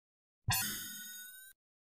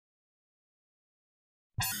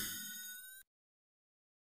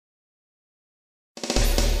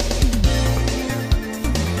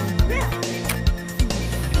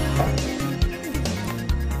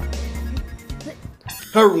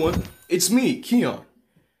Hi everyone, it's me, Keyon.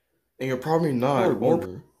 And you're probably not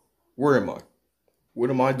wondering, where am I? What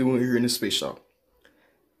am I doing here in this space shop?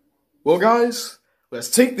 Well guys, let's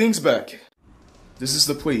take things back. This is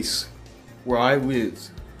the place where I lived.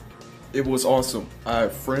 It was awesome. I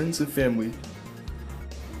had friends and family.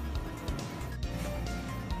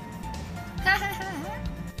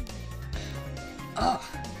 Ugh,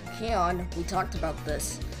 Keyon, we talked about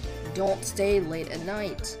this. Don't stay late at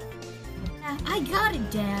night. I got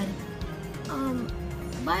it, Dad.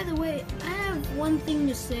 By the way, I have one thing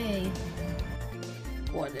to say.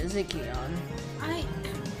 What is it, Keyon?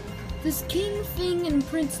 This king thing and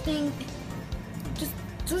prince thing just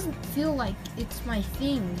doesn't feel like it's my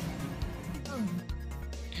thing.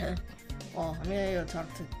 Well, I'm gonna go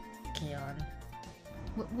talk to Keyon.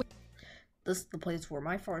 This is the place where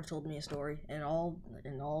my father told me a story, and all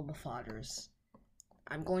the fathers.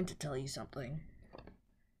 I'm going to tell you something.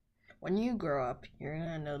 When you grow up, you're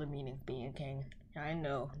gonna know the meaning of being a king. I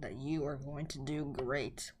know that you are going to do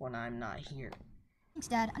great when I'm not here. Thanks,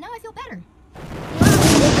 Dad. Now I feel better.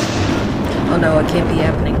 Oh no, it can't be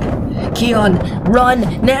happening. Keyon,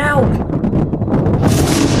 run now!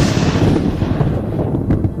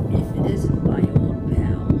 If it isn't my old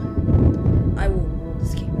pal, I will rule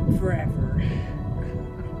this kingdom forever.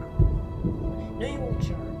 No, you won't,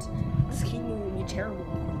 Charles. This kingdom will be terrible.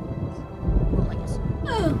 Well, I guess.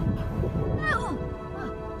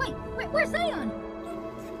 Wait, where's Zion?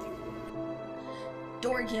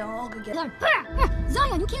 Don't worry, Keyon, I'll go get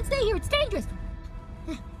Zion, you can't stay here. It's dangerous.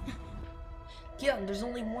 Keyon, there's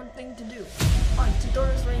only one thing to do. Alright, to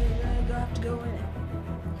Doris, you're gonna have to go in.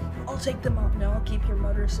 I'll take them out now. I'll keep your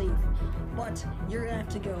mother safe. But you're gonna have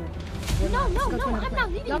to go. No, I'm not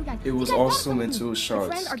leaving you guys. It was awesome until Shards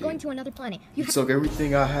friends are going came. to another planet. He took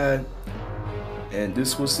everything I had, and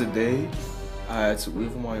this was the day I had to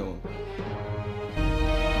live on my own.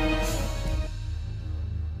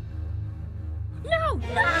 No!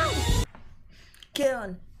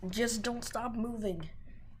 Keyon, just don't stop moving.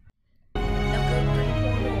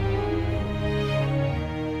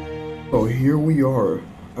 So here we are,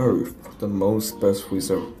 Earth, the most best place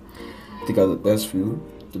ever. They got the best food,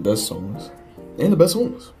 the best songs, and the best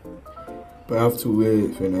homes. But I have to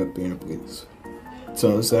live in that band place.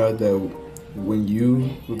 Turns out that when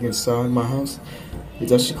you look inside my house,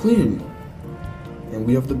 it's actually clean. And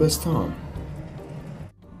we have the best time.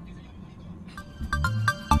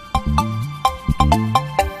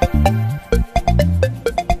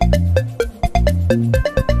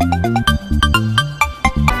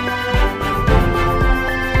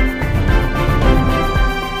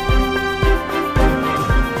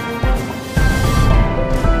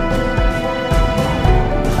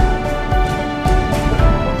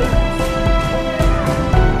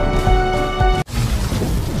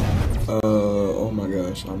 Oh my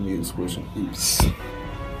gosh, I need this question. Oops.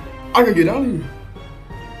 I can get out of here.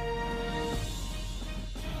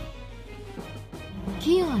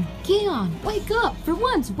 Keyon, wake up! For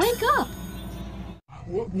once, wake up!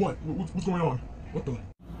 What's going on? What the?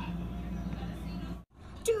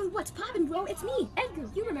 Dude, what's poppin', bro? It's me, Edgar.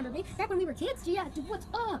 You remember me? Back when we were kids? Yeah, dude, what's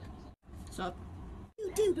up? What's up?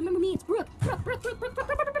 Dude, remember me? It's Brooke.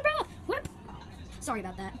 What? Sorry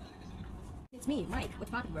about that. It's me, Mike.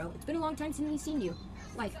 What's poppin', bro? It's been a long time since we've seen you.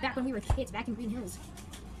 Like, back when we were kids, back in Green Hills.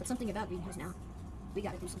 But something about Green Hills now. We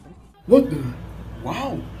gotta do something. What the?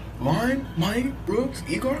 Wow. Lauren, Mike, Brooks,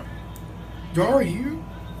 Igor? Y'all are here?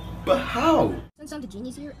 But how? Since I'm the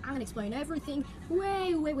genius here, I'm gonna explain everything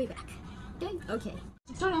way back. Okay.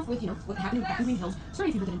 To start off with, what happened back in Green Hills. Sorry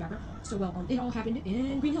if you look at the background. So, well, it all happened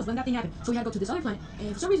in Green Hills when that thing happened. So we had to go to this other planet.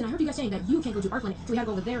 And for some reason, I heard you guys saying that you can't go to our planet. So we had to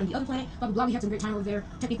go over there and the other planet. Blah, blah, blah. We had some great time over there.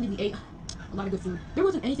 Technically, we ate a lot of good food. There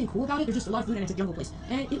wasn't anything cool about it. There's just a lot of food and it's a jungle place.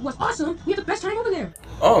 And it was awesome. We had the best time over there.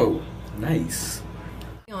 Oh, nice.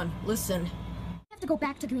 Keyon, listen. We have to go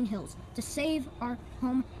back to Green Hills to save our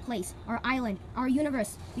home place, our island, our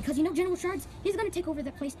universe. Because you know General Shards? He's gonna take over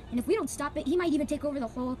that place. And if we don't stop it, he might even take over the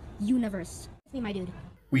whole universe. That's me, my dude.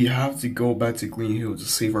 We have to go back to Green Hill to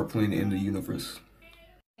save our planet and the universe.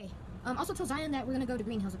 Okay. Also tell Zion that we're gonna go to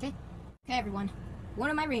Green Hills, okay? Okay, everyone. One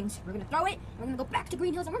of my rings. We're gonna throw it, and we're gonna go back to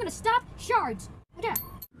Green Hills, and we're gonna stop Shards. Okay.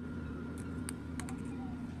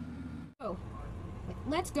 Oh.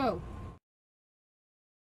 Let's go.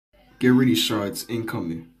 Get ready, Shards,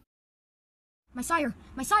 incoming. My sire!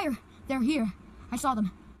 They're here. I saw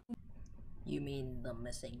them. You mean the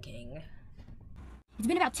missing king? It's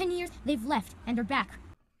been about 10 years. They've left, and they're back.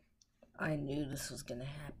 I knew this was gonna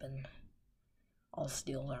happen. I'll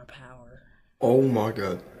steal our power. Oh my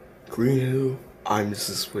god. Green Hill, I miss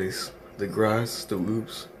this place. The grass, the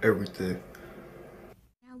loops, everything.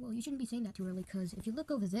 Now will you you shouldn't be saying that too early, because if you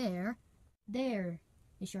look over there, there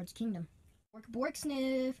is Shard's kingdom. Bork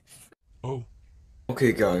sniff. Oh.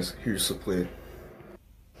 Okay guys, here's the plan.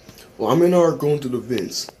 Well, I'm in our going through the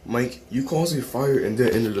vents. Mike, you cause a fire and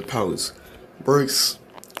then enter the palace. Burks,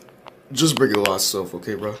 just break a lot of stuff,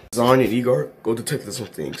 okay, bro? Zion and Edgar, go detect some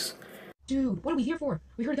things. Dude, what are we here for?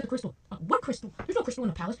 We're here to get the crystal. What crystal? There's no crystal in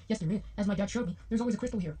the palace. Yes, there is. As my dad showed me, there's always a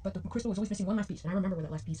crystal here. But the crystal is always missing one last piece. And I remember where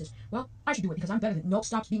that last piece is. Well, I should do it because I'm better than... Nope,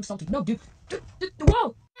 stop being salty. No, dude.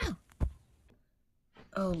 Whoa!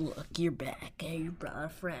 Oh, look, you're back. Hey, you brought a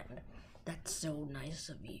friend. That's so nice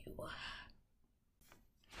of you.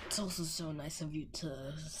 It's also so nice of you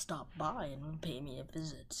to stop by and pay me a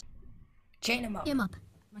visit. Chain him up. Him up.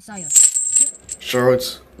 Messiah.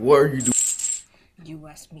 Shards, what are you doing? You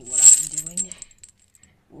asked me what I'm doing?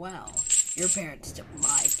 Well, your parents took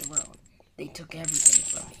my throne. They took everything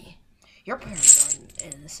from me. Your parents aren't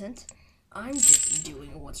innocent. I'm just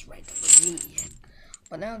doing what's right for me.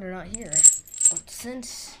 But now they're not here. But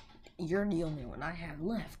since you're the only one I have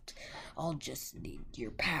left, I'll just need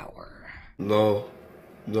your power. No.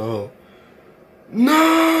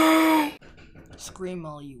 Scream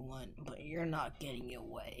all you want, but you're not getting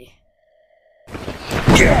away.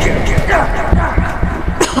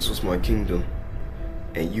 This was my kingdom,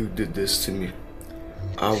 and you did this to me.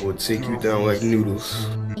 I will take you down like noodles.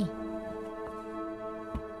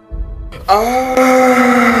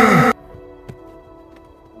 Ah!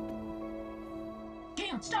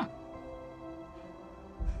 Damn, stop!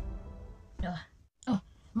 Oh,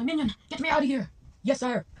 my minion, get me out of here! Yes,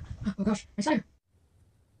 sire. Oh gosh, my sire.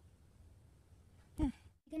 He's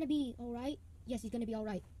gonna be alright? Yes, he's gonna be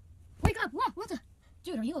alright. Wake up! What the?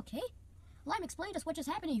 Dude, are you okay? Lime, explain to us what just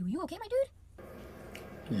happened to you. You okay, my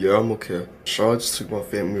dude? Yeah, I'm okay. Shards took my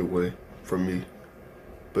family away from me.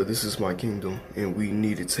 But this is my kingdom, and we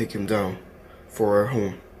need to take him down for our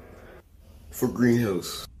home. For Green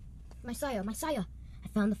Hills. Messiah, I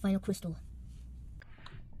found the final crystal.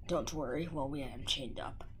 Don't worry, while we had him chained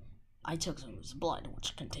up. I took some of his blood,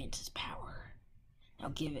 which contains his power. Now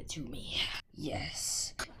give it to me.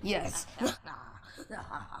 Yes.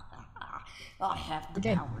 I have the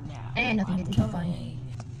power now. And nothing is too funny.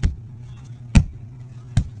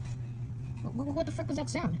 What the fuck was that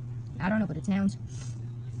sound? I don't know, but it sounds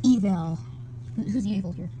evil. Who's the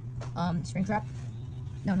evil here? Springtrap?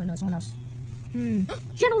 No, someone else.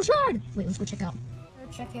 General Shard! Wait, let's go check out.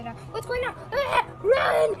 Check it out. What's going on? Ah,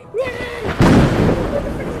 run! What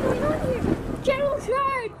the fuck is going on here? General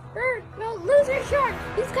Shard! No, loser Shard!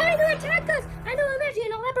 He's coming to attack us! I know I'm actually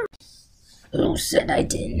an leopard. Who said I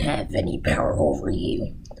didn't have any power over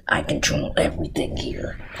you? I control everything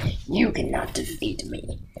here. You cannot defeat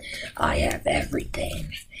me. I have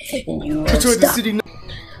everything. And you will stop.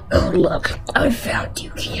 Oh look, I found you,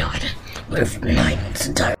 Keyon. With Knight's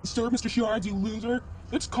entire... Sir, Mr. Shard, you loser.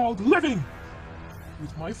 It's called living.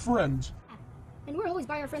 With my friends. And we're always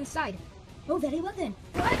by our friend's side. Oh, very well then.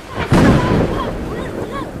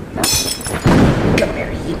 Come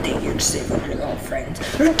here, you think you're safe with your old friends.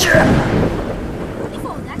 Before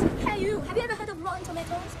that, hey you, have you ever heard of Rotten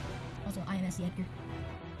Tomatoes? Also, I am SC Edgar.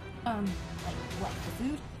 Like what, the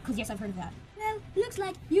food? Cause yes, I've heard of that. Well, looks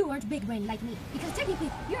like you aren't big brain like me, because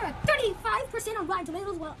technically you're a 35% on Rotten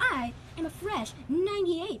Tomatoes, while I am a fresh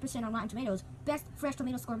 98% on Rotten Tomatoes. Best fresh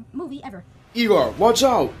tomato score movie ever. Edgar, watch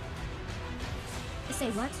out! Say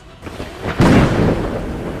what?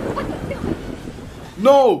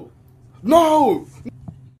 No!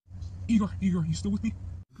 Edgar, you still with me?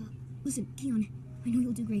 Listen, Keyon, I know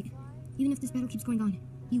you'll do great. Even if this battle keeps going on,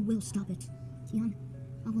 you will stop it. Keyon,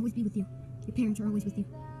 I'll always be with you. Your parents are always with you.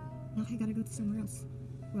 Now I gotta go to somewhere else,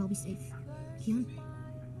 where I'll be safe. Keyon,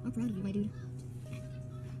 I'm proud of you, my dude.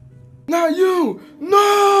 Not you!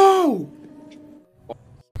 No!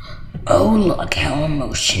 Oh, look how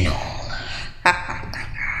emotional.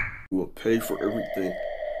 We will pay for everything.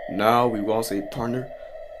 Now we lost a partner,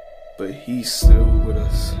 but he's still with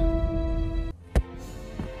us.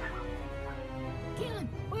 Keyon,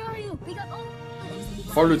 where are you? We got all...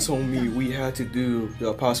 Father told me we had to do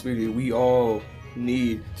the possibility we all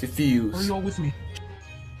need to fuse. Are you all with me?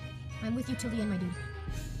 I'm with you till the end, my dude.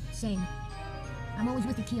 Same. I'm always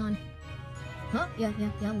with you, Keyon. Huh? Yeah,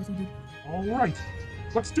 I'm with you, dude. All right.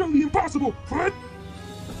 Let's do the impossible. What?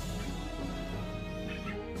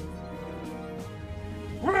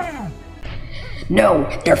 No,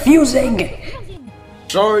 they're fusing!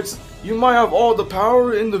 Shards, you might have all the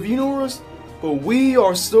power in the universe, but we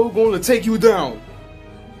are still going to take you down.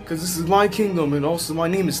 Because this is my kingdom, and also my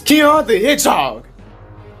name is Keyon the Hedgehog.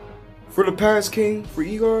 For the past king, for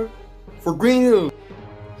Edgar, for Green Hills.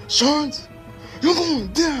 Shards, you're going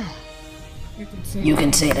down. You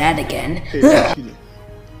can say that again. Hey, that's cheating.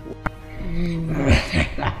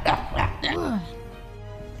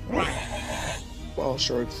 Wow,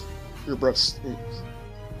 Sharks, your breath stinks.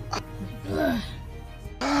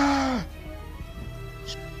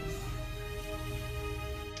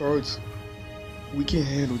 Sharks, we can't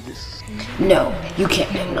handle this. No, you can't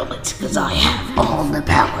handle it, because I have all the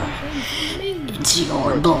power. It's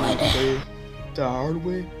your blood. Play the hard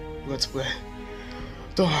way? Let's play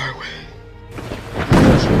the hard way.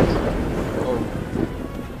 Oh,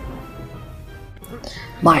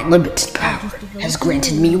 My limited power has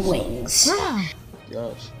granted me wings.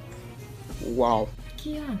 gosh. Wow.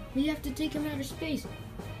 Keyon, we have to take him out of space.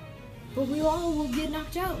 But we all will get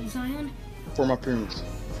knocked out, Zion. For my parents.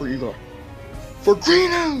 For Igor. For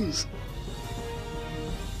Greenhouse!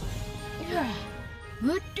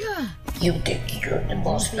 What? You think you're the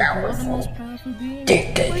most You're the powerful? most powerful being.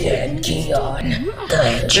 Think again, Keyon the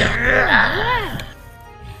Hedgehog.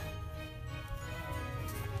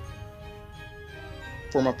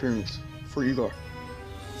 For my parents. For Igor.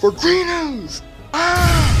 For Greenhouse!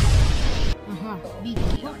 Ah!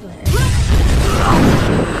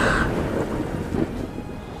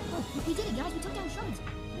 We did it, guys. We took down Shards.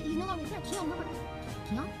 He's no longer there. Keyon, remember?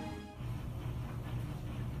 Keyon?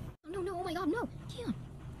 Oh, no, oh my god, no. Keyon.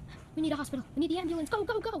 We need a hospital. We need the ambulance. Go,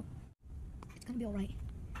 go, go. It's gonna be alright.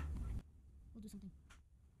 We'll do something.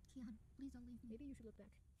 Keyon, please don't leave me. Maybe you should look back.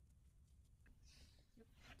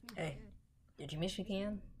 Hey, did you miss me,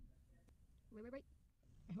 Keyon? Wait.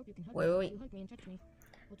 I hope you can hug Wait, me. wait. You hug me and touch me.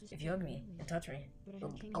 We'll just If you hug me and touch me,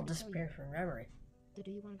 I'll disappear from memory. So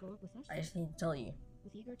do you want to go up with us? I just need to tell you,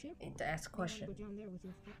 With Igor too? to ask a question. Go down there with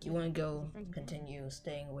your Do you want to go continue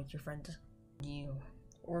staying with your friends?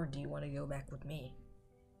 Or do you want to go back with me?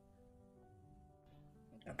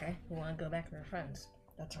 Okay, you want to go back with your friends.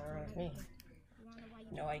 That's alright with me.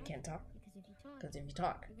 No, I can't talk. Because if you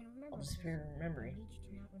talk, I'll disappear from memory.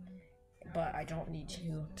 But I don't need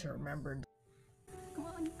you to remember. Come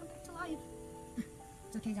on, come back to life.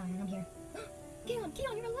 It's okay, Zion, I'm here. Keyon,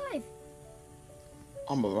 you're alive!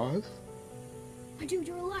 I'm alive? My dude,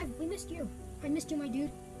 you're alive! We missed you! I missed you, my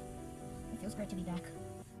dude. It feels great to be back.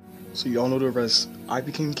 So y'all know the rest. I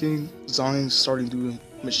became king. Zion started doing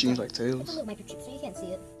machines like It's a Tails. little microchip, so you can't see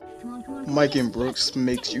it. Come on. Mike and Yes, Brooks yes.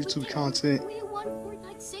 makes Yes, YouTube we can. content. 3-1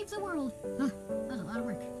 Fortnite saves the world. That was a lot of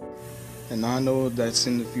work. And I know that's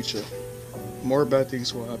in the future. More bad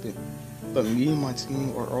things will happen. But me and my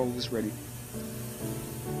team are always ready.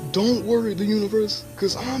 Don't worry, the universe,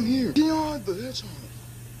 because I'm here. Keyon the Hedgehog.